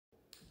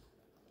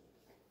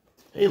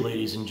Hey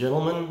ladies and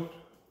gentlemen,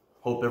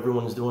 hope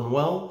everyone's doing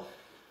well.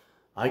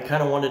 I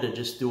kind of wanted to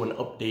just do an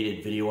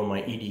updated video on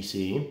my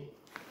EDC.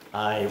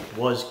 I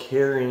was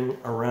carrying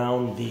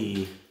around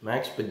the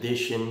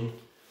Maxpedition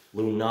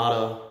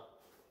Lunada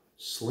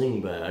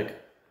sling bag,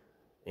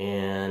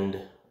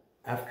 and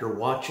after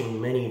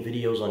watching many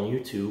videos on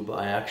YouTube,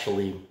 I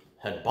actually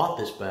had bought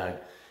this bag,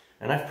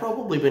 and I've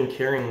probably been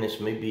carrying this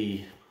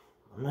maybe,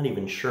 I'm not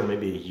even sure,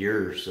 maybe a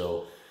year or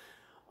so.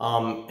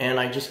 And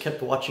I just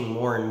kept watching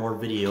more and more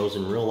videos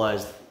and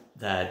realized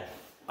that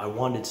I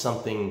wanted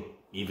something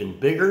even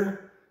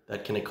bigger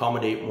that can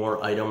accommodate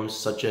more items,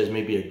 such as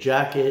maybe a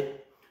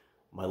jacket,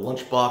 my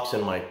lunchbox,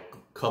 and my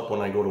cup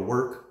when I go to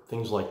work,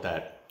 things like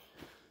that.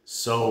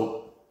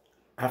 So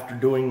after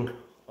doing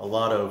a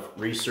lot of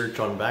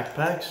research on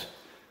backpacks,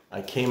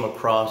 I came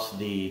across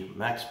the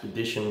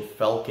Maxpedition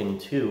Falcon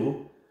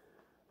 2,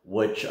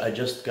 which I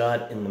just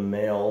got in the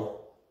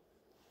mail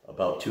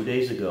about 2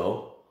 days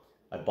ago.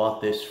 I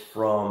bought this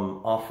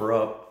from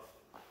OfferUp,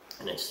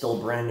 and it's still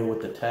brand new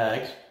with the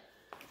tags.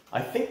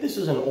 I think this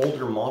is an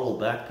older model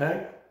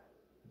backpack,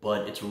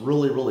 but it's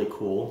really, really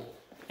cool.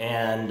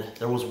 And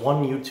there was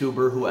one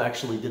YouTuber who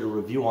actually did a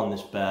review on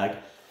this bag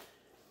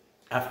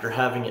after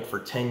having it for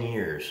 10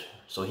 years.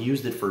 So he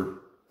used it for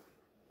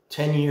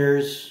 10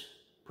 years,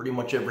 pretty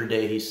much every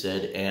day, he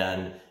said,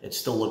 and it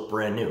still looked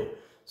brand new.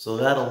 So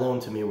that alone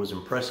to me was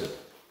impressive.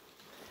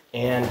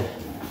 And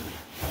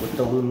with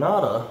the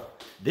Lunada,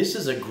 this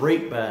is a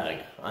great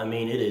bag. I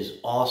mean, it is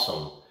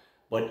awesome.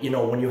 But you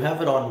know, when you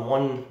have it on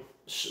one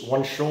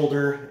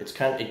shoulder,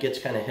 it gets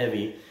kind of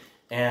heavy.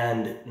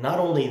 And not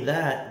only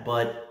that,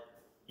 but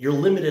you're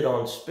limited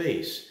on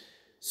space.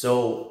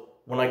 So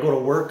when I go to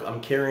work,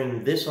 I'm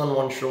carrying this on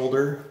one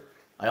shoulder.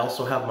 I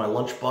also have my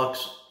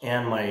lunchbox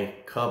and my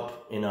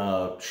cup in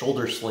a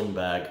shoulder sling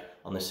bag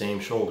on the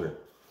same shoulder.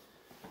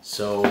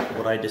 So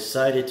what I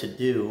decided to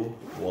do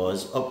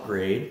was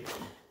upgrade,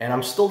 and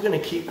I'm still gonna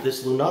keep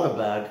this Lunada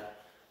bag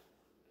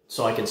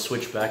so I can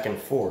switch back and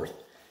forth.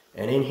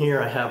 And in here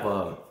I have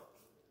a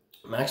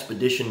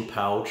Maxpedition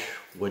pouch,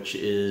 which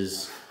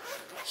is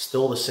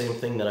still the same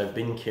thing that I've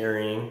been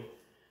carrying.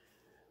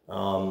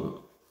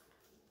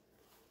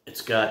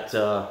 It's got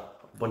a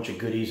bunch of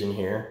goodies in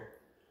here.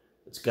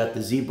 It's got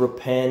the zebra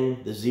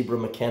pen, the zebra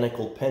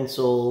mechanical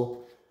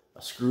pencil,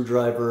 a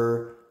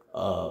screwdriver,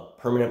 a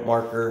permanent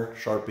marker,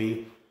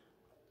 Sharpie,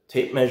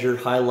 tape measure,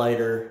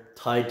 highlighter,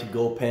 Tide to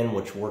Go pen,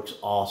 which works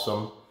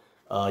awesome,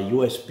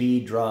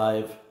 USB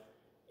drive,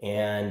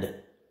 and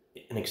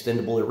an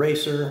extendable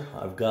eraser.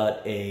 I've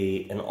got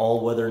an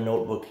all-weather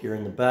notebook here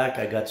in the back.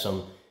 I got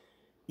some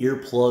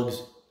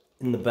earplugs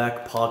in the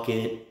back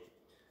pocket,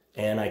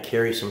 and I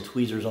carry some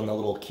tweezers on the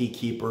little key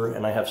keeper,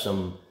 and I have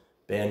some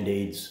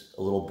Band-Aids,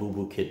 a little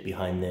boo-boo kit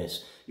behind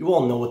this. You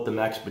all know what the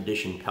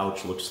Maxpedition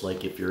pouch looks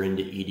like if you're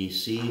into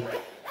EDC.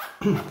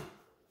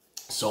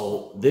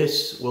 So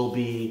this will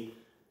be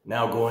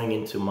now going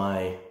into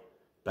my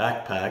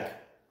backpack.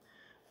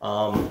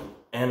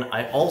 And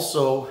I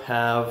also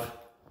have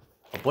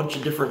a bunch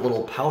of different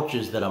little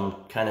pouches that I'm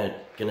kind of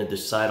going to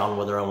decide on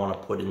whether I want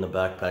to put in the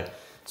backpack.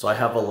 So I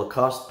have a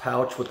Lacoste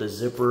pouch with a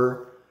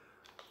zipper.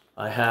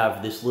 I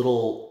have this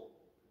little,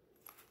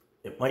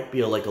 it might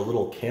be like a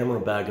little camera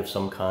bag of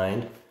some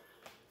kind.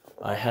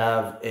 I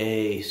have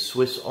a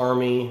Swiss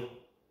Army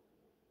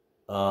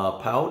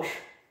pouch.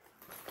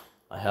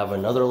 I have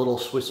another little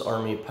Swiss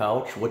Army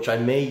pouch, which I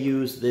may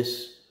use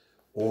this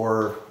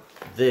or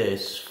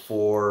this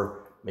for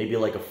maybe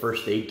like a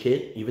first aid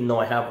kit. Even though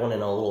I have one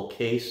in a little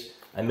case,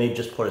 I may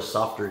just put a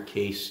softer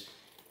case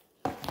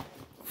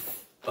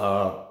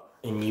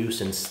in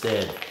use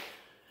instead.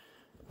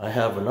 I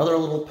have another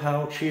little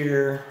pouch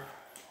here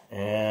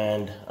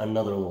and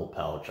another little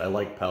pouch. I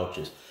like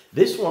pouches.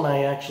 This one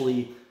I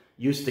actually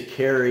used to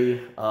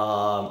carry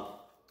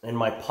in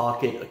my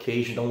pocket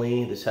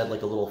occasionally. This had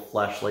like a little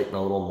flashlight and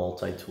a little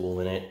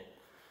multi-tool in it.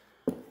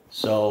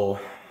 So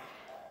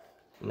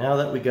now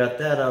that we got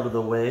that out of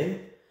the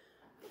way,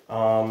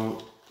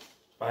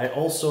 I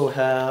also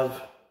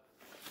have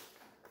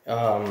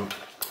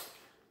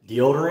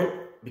deodorant,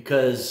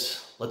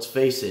 because let's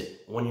face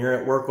it, when you're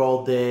at work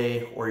all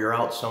day or you're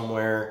out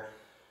somewhere,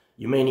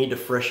 you may need to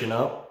freshen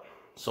up.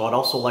 So I'd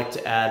also like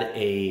to add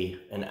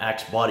an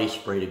Axe body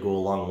spray to go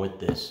along with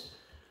this.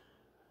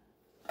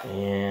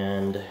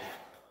 And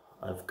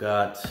I've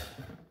got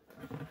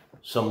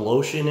some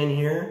lotion in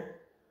here.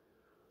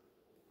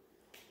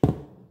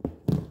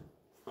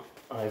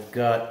 I've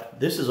got,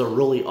 this is a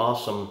really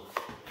awesome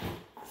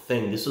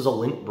thing. This is a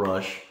lint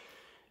brush,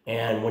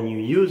 and when you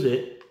use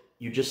it,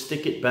 you just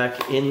stick it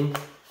back in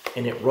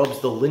and it rubs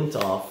the lint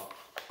off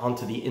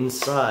onto the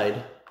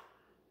inside,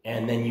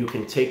 and then you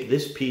can take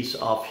this piece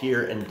off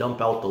here and dump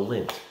out the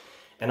lint.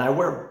 And I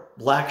wear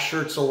black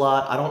shirts a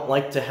lot. I don't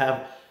like to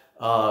have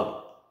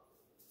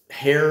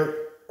hair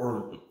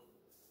or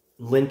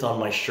lint on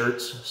my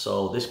shirts,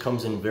 so this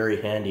comes in very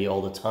handy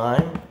all the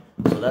time.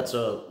 So that's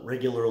a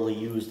regularly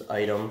used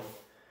item.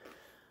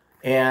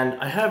 And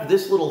I have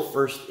this little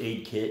first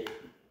aid kit,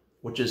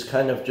 which is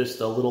kind of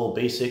just a little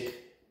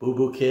basic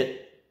boo-boo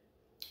kit.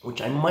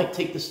 which I might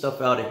take this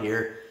stuff out of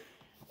here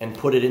and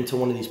put it into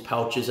one of these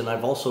pouches. And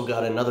I've also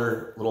got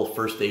another little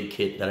first aid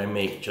kit that I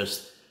make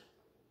just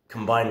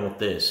combined with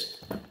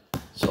this.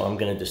 So I'm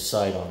gonna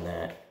decide on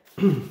that.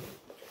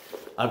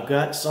 I've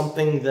got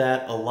something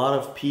that a lot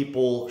of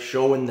people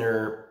show in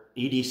their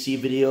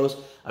EDC videos.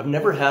 I've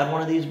never had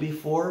one of these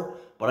before,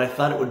 but I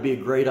thought it would be a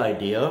great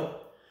idea.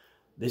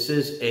 This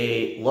is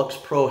a Lux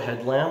Pro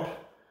headlamp.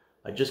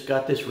 I just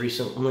got this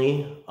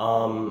recently.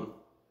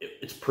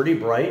 It's pretty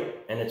bright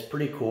and it's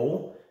pretty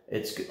cool.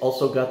 It's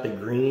also got the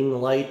green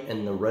light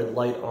and the red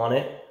light on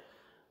it.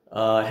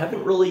 I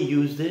haven't really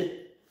used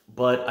it,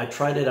 but I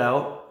tried it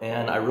out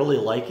and I really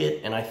like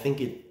it, and I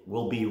think it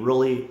will be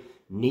really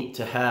neat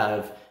to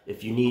have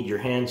if you need your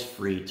hands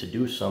free to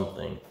do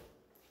something.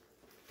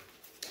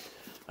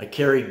 I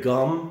carry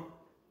gum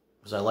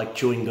because I like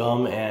chewing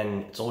gum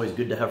and it's always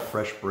good to have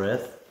fresh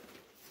breath.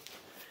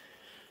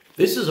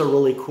 This is a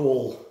really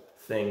cool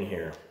thing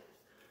here.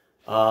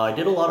 I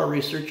did a lot of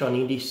research on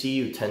EDC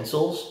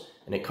utensils,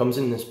 and it comes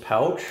in this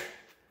pouch.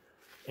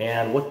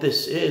 And what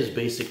this is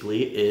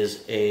basically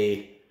is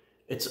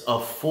it's a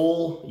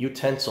full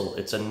utensil.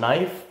 It's a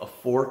knife, a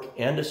fork,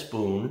 and a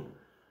spoon.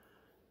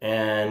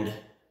 And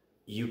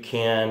you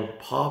can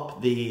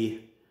pop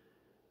the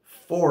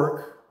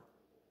fork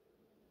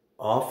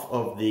off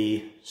of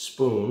the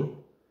spoon.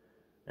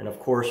 And of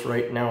course,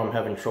 right now I'm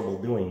having trouble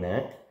doing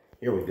that.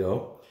 Here we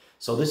go.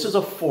 So this is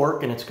a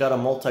fork, and it's got a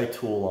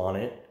multi-tool on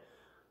it.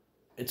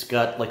 It's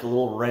got like a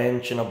little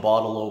wrench and a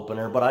bottle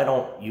opener, but I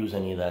don't use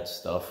any of that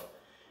stuff.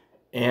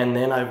 And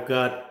then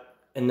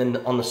and then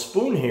on the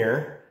spoon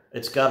here,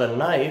 it's got a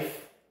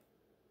knife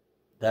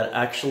that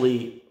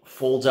actually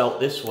folds out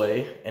this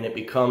way, and it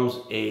becomes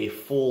a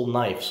full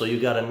knife. So you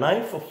got a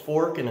knife, a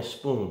fork, and a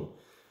spoon.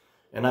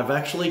 And I've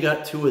actually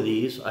got two of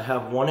these. I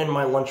have one in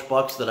my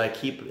lunchbox that I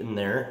keep in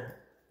there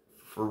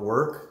for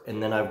work,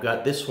 and then I've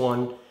got this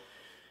one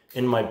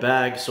in my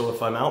bag. So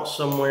if I'm out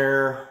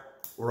somewhere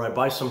where I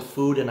buy some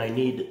food and I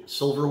need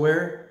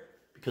silverware,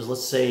 because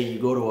let's say you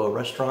go to a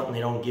restaurant and they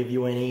don't give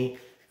you any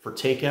for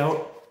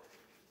takeout,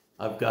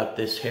 I've got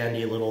this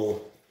handy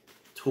little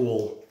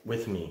tool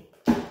with me.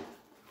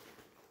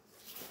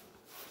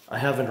 I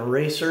have an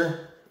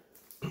eraser,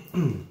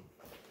 and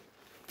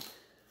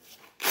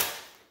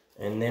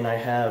then I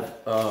have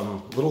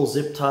little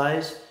zip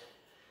ties.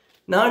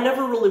 Now, I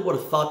never really would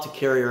have thought to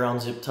carry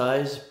around zip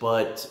ties,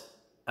 but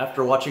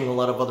after watching a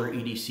lot of other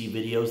EDC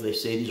videos, they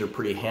say these are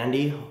pretty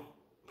handy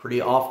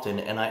pretty often,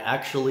 and I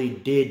actually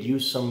did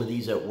use some of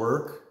these at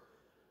work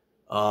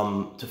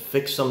to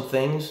fix some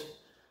things,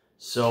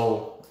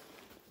 so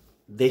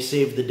they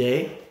saved the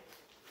day.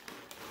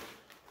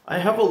 I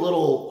have a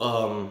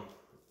little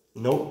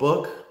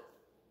notebook.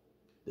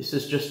 This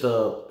is just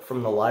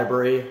from the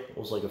library. It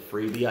was like a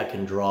freebie. I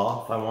can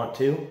draw if I want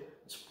to.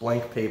 It's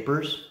blank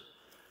papers.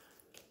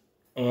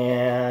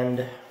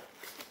 And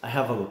I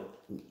have a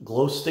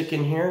glow stick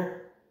in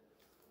here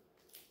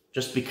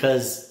just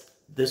because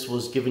this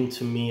was given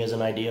to me as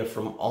an idea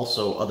from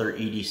also other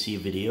EDC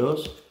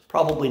videos.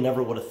 Probably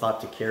never would have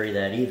thought to carry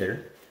that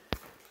either.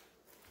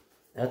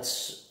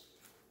 That's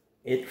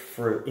it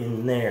for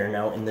in there.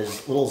 Now in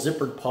this little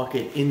zippered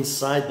pocket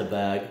inside the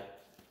bag,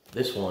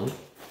 this one,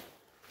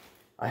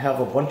 I have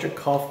a bunch of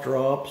cough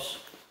drops.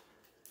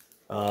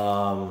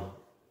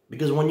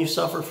 Because when you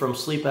suffer from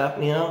sleep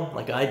apnea,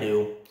 like I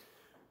do,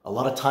 a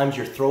lot of times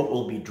your throat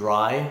will be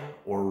dry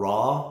or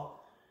raw,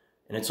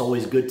 and it's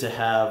always good to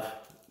have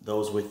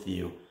those with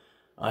you.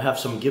 I have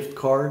some gift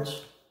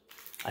cards.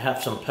 I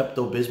have some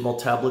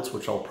Pepto-Bismol tablets,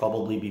 which I'll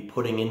probably be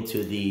putting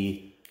into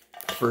the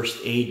first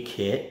aid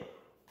kit.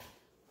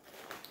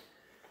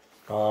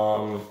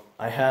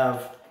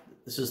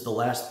 This is the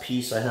last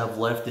piece I have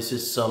left. This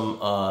is some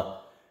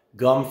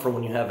gum for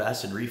when you have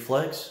acid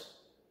reflux.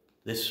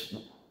 This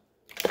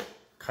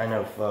kind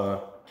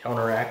of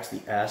counteracts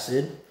the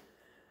acid.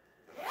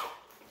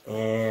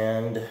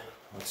 And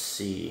let's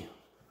see.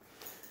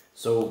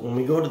 So when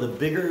we go to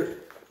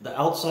the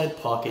outside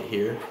pocket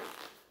here,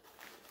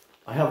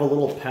 I have a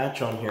little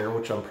patch on here,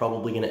 which I'm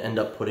probably going to end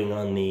up putting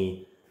on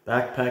the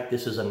backpack.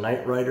 This is a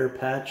Knight Rider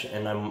patch,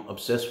 and I'm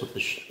obsessed with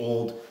the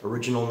old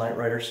original Knight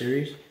Rider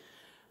series.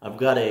 I've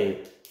got a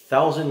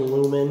 1000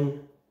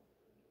 lumen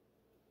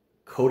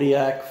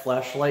Kodiak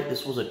flashlight.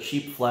 This was a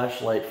cheap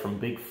flashlight from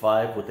Big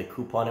 5 with a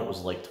coupon. It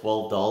was like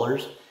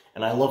 $12.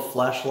 And I love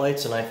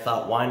flashlights, and I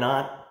thought, why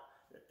not?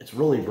 It's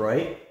really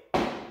bright.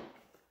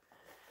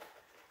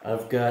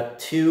 I've got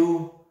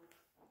 2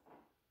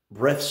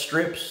 breath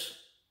strips,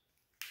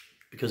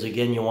 because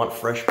again, you want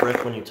fresh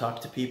breath when you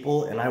talk to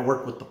people, and I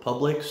work with the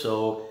public,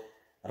 so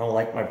I don't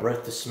like my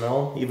breath to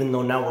smell, even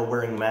though now we're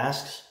wearing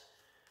masks.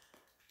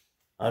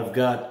 I've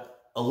got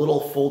a little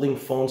folding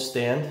phone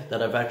stand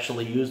that I've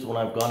actually used when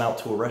I've gone out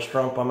to a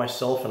restaurant by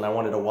myself and I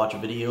wanted to watch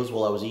videos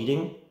while I was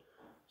eating,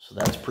 so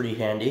that's pretty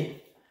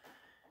handy.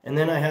 And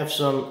then I have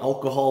some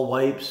alcohol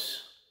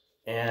wipes,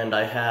 and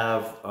I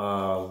have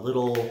a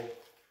little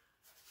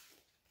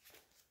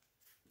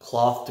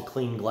cloth to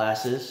clean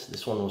glasses.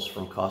 This one was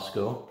from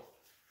Costco.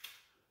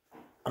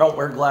 I don't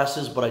wear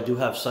glasses, but I do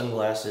have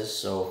sunglasses,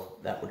 so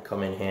that would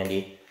come in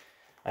handy.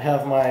 I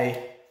have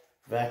my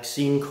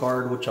vaccine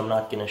card, which I'm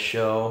not going to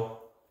show.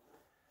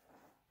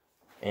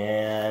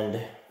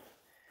 And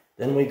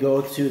then we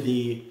go to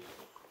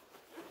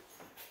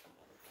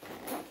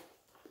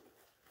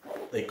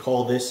they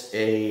call this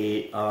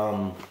a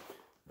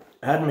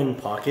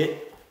admin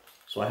pocket.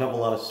 So I have a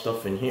lot of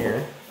stuff in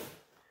here.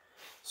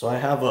 So I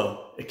have a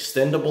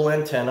extendable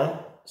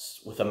antenna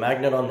with a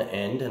magnet on the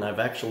end, and I've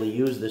actually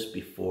used this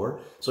before.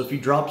 So if you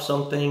drop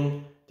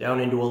something down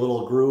into a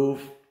little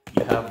groove,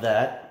 you have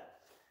that.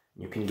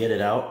 You can get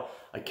it out.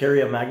 I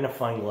carry a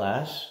magnifying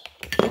glass,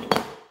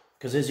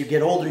 because as you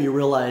get older, you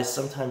realize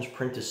sometimes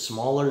print is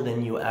smaller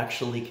than you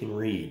actually can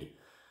read.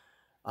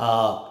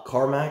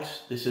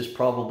 Carmax, this is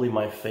probably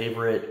my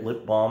favorite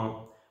lip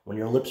balm. When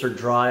your lips are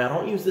dry, I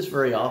don't use this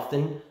very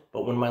often,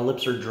 but when my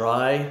lips are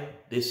dry,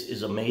 this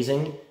is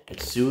amazing.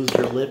 It soothes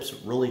your lips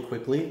really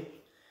quickly.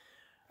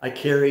 I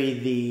carry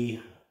the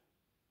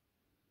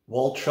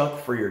wall chuck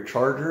for your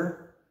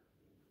charger,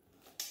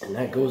 and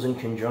that goes in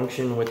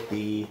conjunction with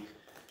the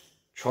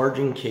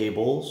charging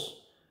cables,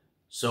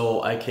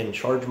 so I can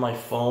charge my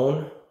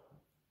phone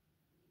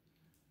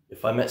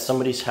if I'm at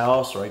somebody's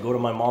house or I go to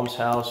my mom's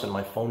house and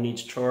my phone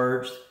needs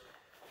charged.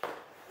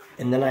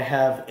 And then I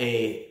have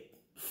a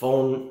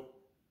phone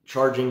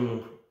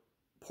charging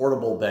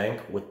portable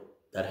bank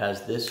that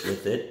has this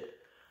with it.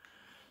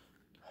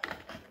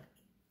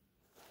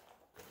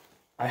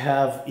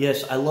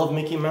 Yes, I love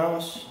Mickey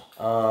Mouse.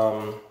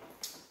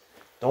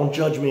 Don't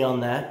judge me on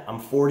that. I'm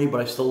 40, but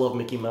I still love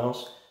Mickey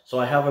Mouse. So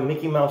I have a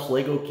Mickey Mouse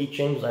Lego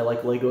keychain, because I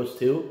like Legos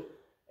too.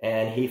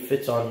 And he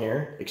fits on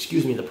here.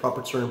 Excuse me, the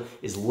proper term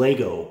is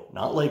Lego,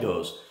 not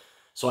Legos.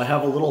 So I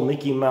have a little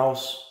Mickey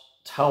Mouse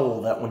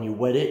towel that when you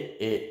wet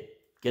it, it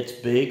gets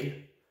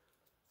big.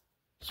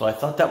 So I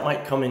thought that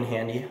might come in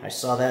handy. I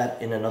saw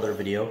that in another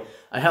video.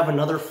 I have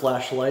another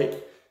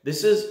flashlight.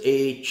 This is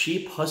a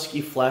cheap Husky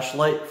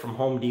flashlight from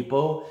Home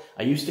Depot.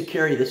 I used to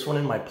carry this one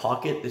in my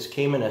pocket. This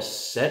came in a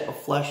set of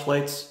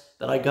flashlights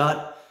that I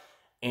got.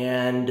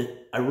 And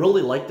I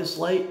really like this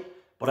light,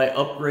 but I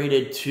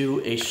upgraded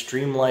to a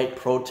Streamlight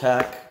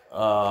ProTac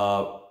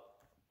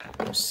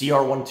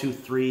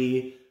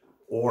CR123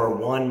 or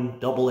one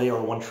AA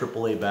or one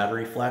AAA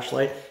battery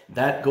flashlight.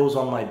 That goes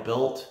on my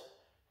belt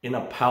in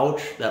a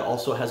pouch that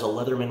also has a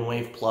Leatherman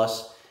Wave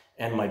Plus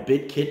and my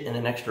bit kit and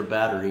an extra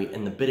battery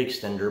and the bit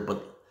extender,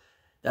 but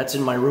that's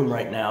in my room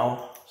right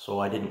now, so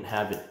I didn't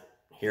have it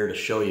here to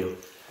show you.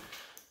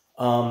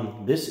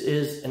 This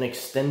is an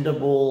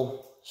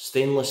extendable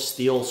stainless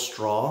steel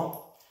straw,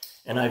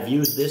 and I've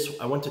used this.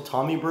 I went to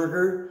Tommy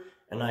Burger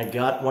and I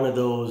got one of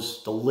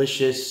those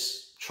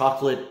delicious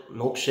chocolate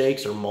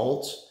milkshakes or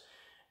malts,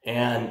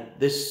 and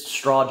this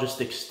straw just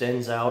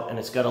extends out and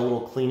it's got a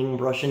little cleaning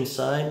brush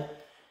inside.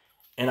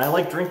 And I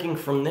like drinking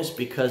from this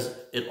because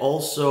it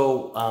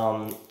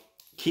also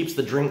keeps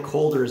the drink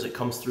colder as it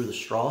comes through the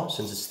straw,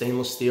 since it's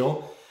stainless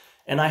steel.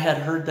 And I had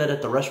heard that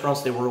at the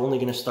restaurants they were only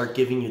going to start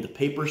giving you the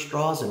paper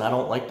straws, and I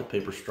don't like the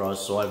paper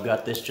straws, so I've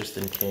got this just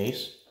in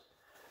case.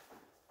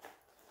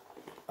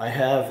 I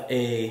have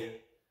a,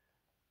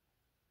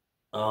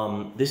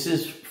 this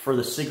is for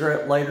the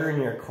cigarette lighter in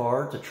your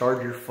car to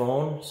charge your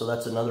phone, so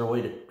that's another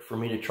way for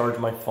me to charge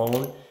my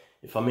phone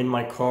if I'm in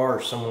my car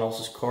or someone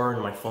else's car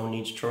and my phone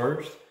needs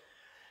charged.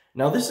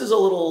 Now this is a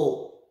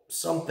little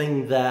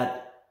something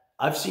that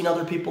I've seen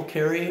other people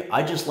carry.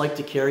 I just like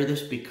to carry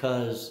this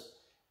because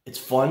it's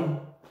fun.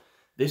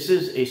 This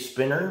is a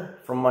spinner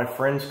from my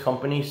friend's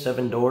company,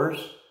 7 Doors.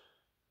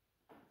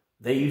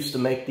 They used to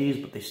make these,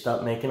 but they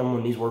stopped making them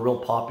when these were real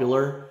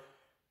popular.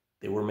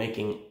 They were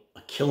making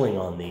a killing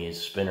on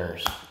these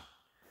spinners.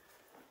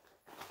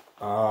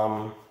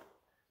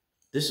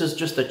 This is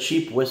just a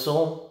cheap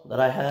whistle that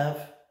I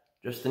have,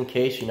 just in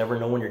case. You never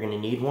know when you're going to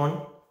need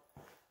one.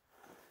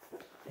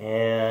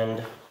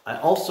 And I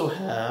also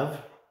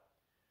have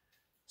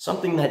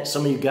something that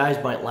some of you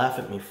guys might laugh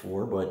at me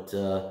for, but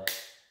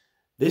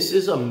this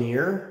is a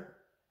mirror,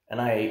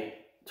 and I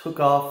took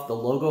off the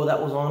logo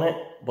that was on it,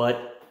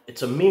 but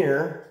it's a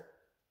mirror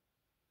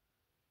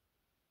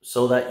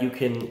so that you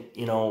can,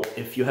 you know,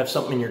 if you have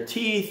something in your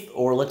teeth,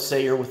 or let's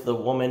say you're with a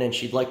woman and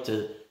she'd like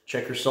to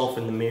check herself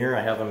in the mirror,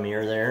 I have a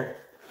mirror there.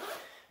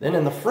 Then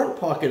in the front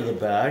pocket of the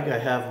bag, I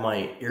have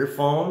my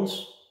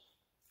earphones.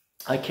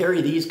 I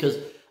carry these because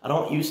I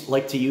don't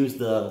like to use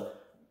the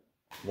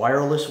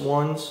wireless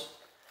ones.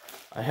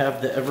 I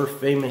have the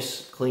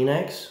ever-famous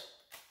Kleenex.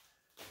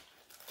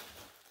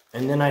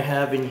 And then I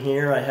have in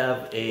here, I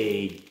have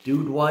a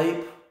dude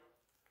wipe.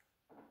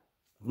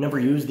 I've never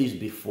used these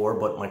before,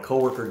 but my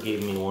coworker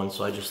gave me one,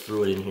 so I just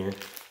threw it in here.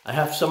 I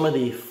have some of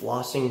the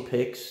flossing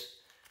picks,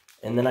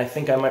 and then I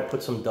think I might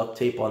put some duct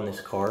tape on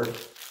this card.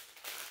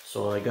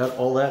 So I got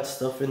all that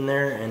stuff in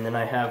there, and then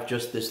I have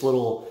just this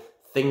little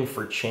thing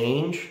for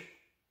change.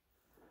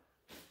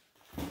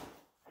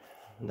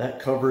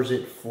 That covers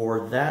it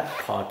for that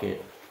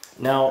pocket.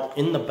 Now,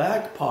 in the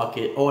back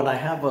pocket, oh, and I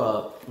have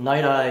a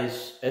Night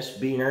Eyes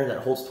S-Beaner that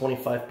holds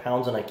 25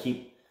 pounds, and I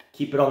keep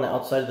it on the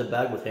outside of the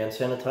bag with hand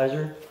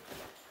sanitizer.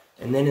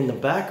 And then in the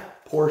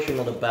back portion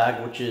of the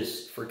bag, which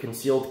is for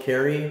concealed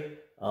carry,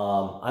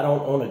 I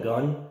don't own a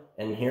gun.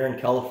 And here in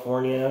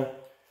California,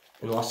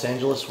 in Los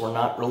Angeles, we're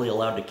not really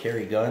allowed to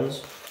carry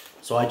guns.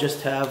 So I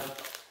just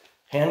have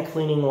hand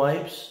cleaning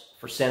wipes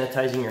for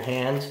sanitizing your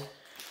hands.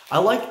 I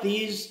like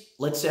these.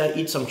 Let's say I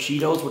eat some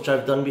Cheetos, which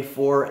I've done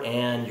before,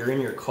 and you're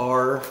in your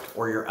car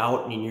or you're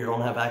out and you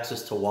don't have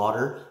access to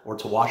water or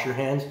to wash your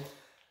hands.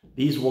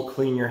 These will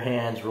clean your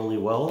hands really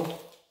well.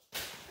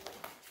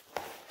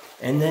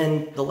 And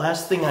then the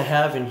last thing I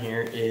have in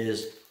here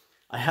is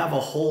I have a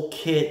whole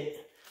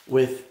kit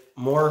with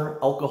more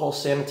alcohol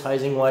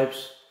sanitizing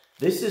wipes.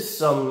 This is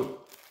some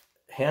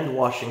hand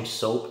washing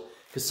soap,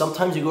 because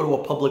sometimes you go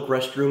to a public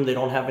restroom, they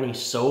don't have any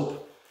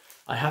soap.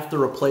 I have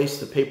to replace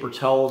the paper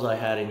towels I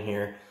had in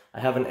here.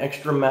 I have an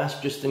extra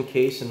mask just in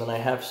case, and then I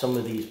have some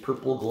of these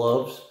purple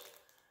gloves,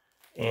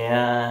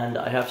 and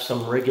I have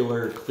some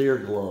regular clear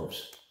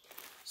gloves.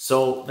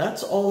 So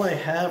that's all I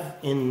have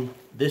in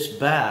this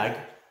bag.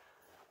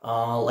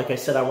 Like I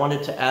said, I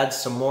wanted to add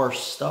some more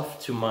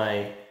stuff to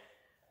my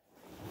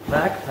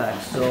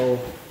backpack. So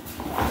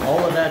all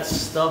of that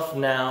stuff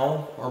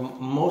now, or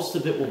most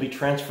of it, will be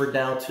transferred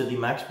now to the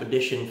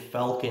Maxpedition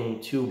Falcon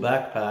 2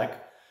 backpack.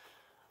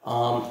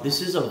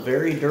 This is a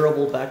very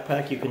durable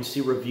backpack. You can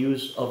see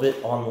reviews of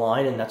it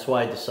online, and that's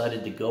why I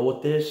decided to go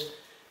with this,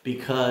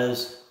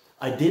 because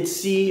I did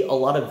see a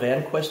lot of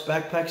VanQuest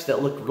backpacks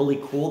that looked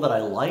really cool that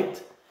I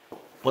liked,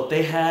 but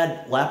they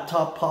had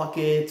laptop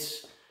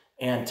pockets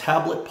and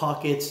tablet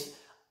pockets.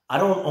 I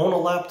don't own a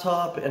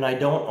laptop and I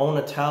don't own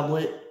a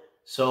tablet,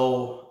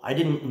 so I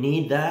didn't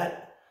need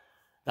that.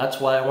 That's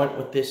why I went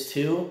with this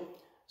too.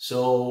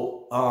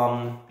 So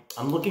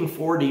I'm looking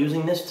forward to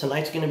using this.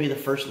 Tonight's going to be the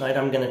first night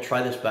I'm going to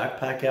try this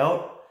backpack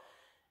out,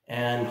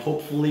 and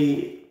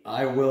hopefully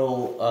I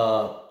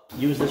will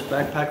use this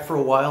backpack for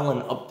a while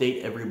and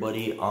update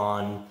everybody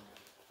on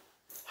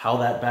how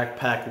that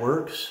backpack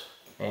works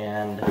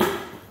and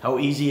how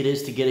easy it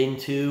is to get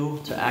into,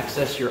 to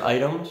access your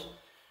items.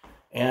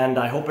 And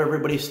I hope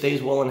everybody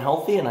stays well and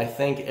healthy, and I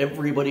thank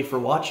everybody for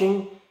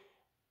watching.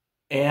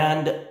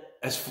 And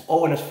as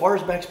far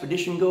as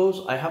Maxpedition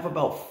goes, I have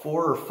about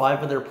 4 or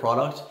 5 of their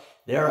products.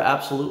 They are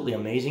absolutely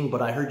amazing,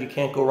 but I heard you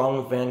can't go wrong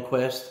with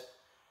VanQuest.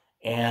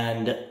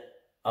 And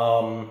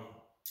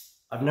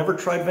I've never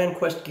tried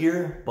VanQuest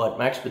gear, but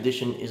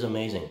Maxpedition is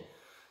amazing.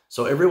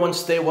 So everyone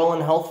stay well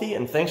and healthy,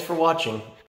 and thanks for watching.